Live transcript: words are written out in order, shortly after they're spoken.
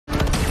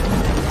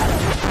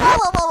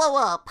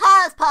Whoa,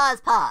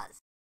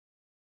 pause.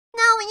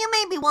 Now, you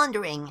may be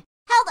wondering,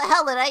 how the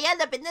hell did I end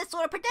up in this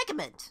sort of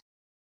predicament?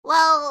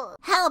 Well,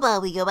 how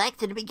about we go back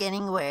to the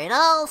beginning where it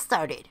all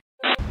started?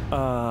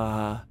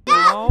 No!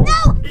 Stop!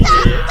 Wrong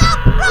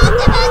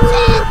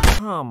dimension!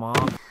 Come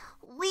on.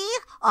 We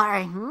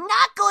are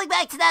not going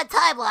back to that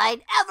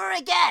timeline ever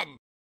again!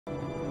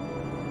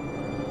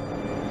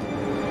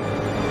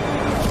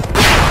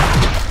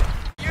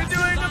 You're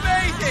doing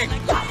amazing!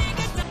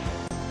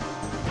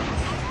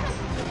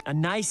 A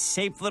nice,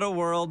 safe little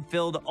world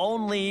filled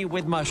only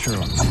with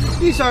mushrooms.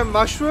 These aren't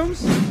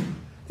mushrooms.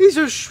 These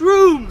are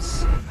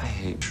shrooms. I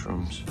hate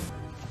shrooms.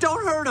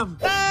 Don't hurt him!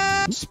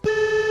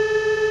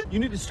 You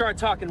need to start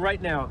talking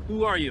right now.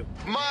 Who are you?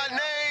 My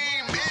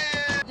name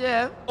is...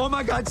 Yeah. Oh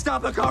my god,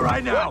 stop the car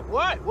right now!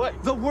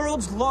 What? The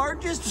world's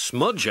largest...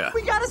 Smudger.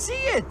 We gotta see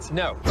it!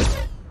 No.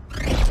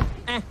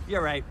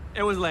 You're right.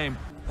 It was lame.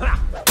 I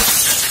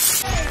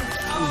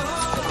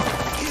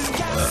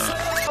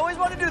always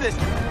want to do this.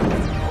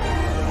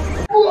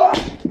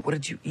 What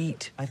did you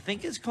eat? I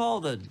think it's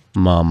called a...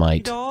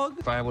 Marmite.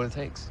 dog? Find what it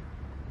takes.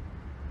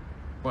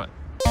 What?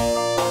 I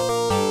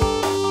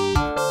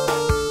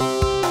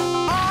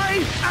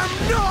am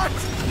not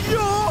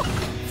your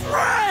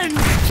friend!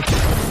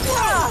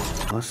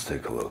 Let's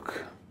take a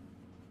look.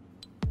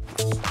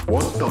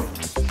 What the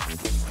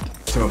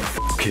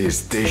f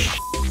is this?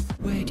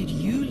 Where did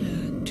you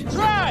learn to...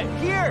 Drive!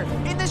 Here!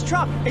 In this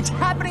truck! It's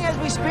happening as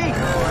we speak!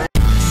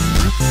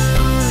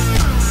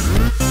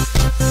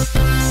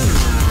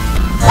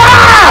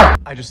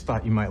 I just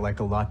thought you might like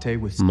a latte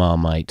with...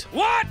 Marmite.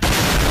 What?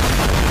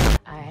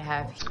 I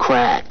have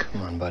Crack.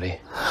 Come on,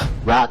 buddy.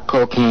 Rock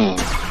cocaine.